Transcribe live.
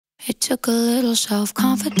It took a little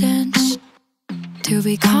self-confidence to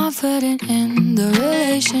be confident in the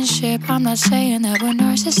relationship. I'm not saying that we're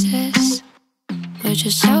narcissists, we're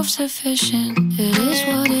just self-sufficient. It is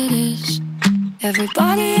what it is.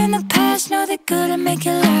 Everybody in the past know they couldn't make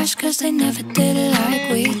it last, cause they never did it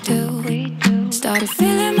like we do. Started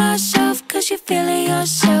feeling myself cause you're feeling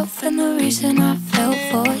yourself, and the reason I fell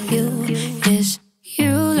for you is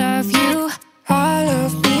you love you, I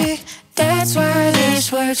love me. That's why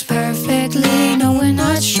this works perfectly. No, we're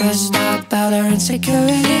not stressed out about our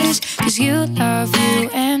insecurities, cause you love you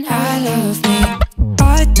and I love me.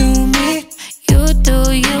 I do me, you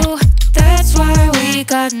do you. That's why we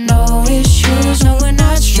got no issues. No, we're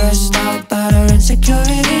not stressed out about our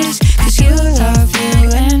insecurities, cause you love you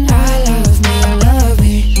and I love me. Love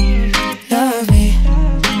me, love me.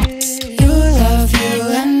 You love you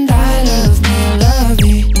and I love me. Love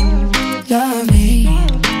me, love me.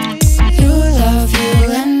 You love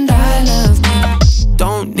you and I love me.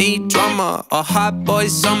 Don't need drama, a hot boy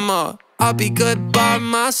summer. I'll be good by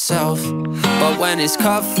myself. But when it's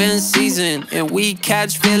cuffing season and we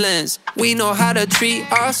catch feelings, we know how to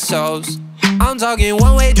treat ourselves. I'm talking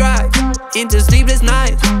one-way drive into sleepless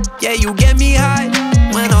nights. Yeah, you get me high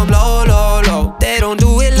when I'm low, low, low. They don't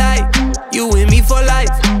do it like you and me for life,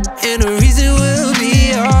 and the reason we'll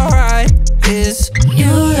be alright is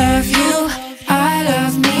you love you, I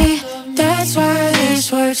love me. That's why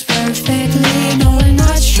this works perfectly. No, we're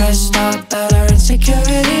not stressed out about our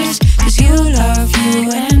insecurities, cause you love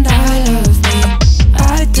you and I love me.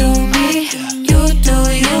 I do me, you do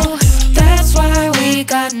you. That's why we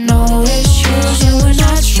got no issues. And we're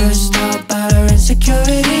not stressed out about our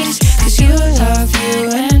insecurities,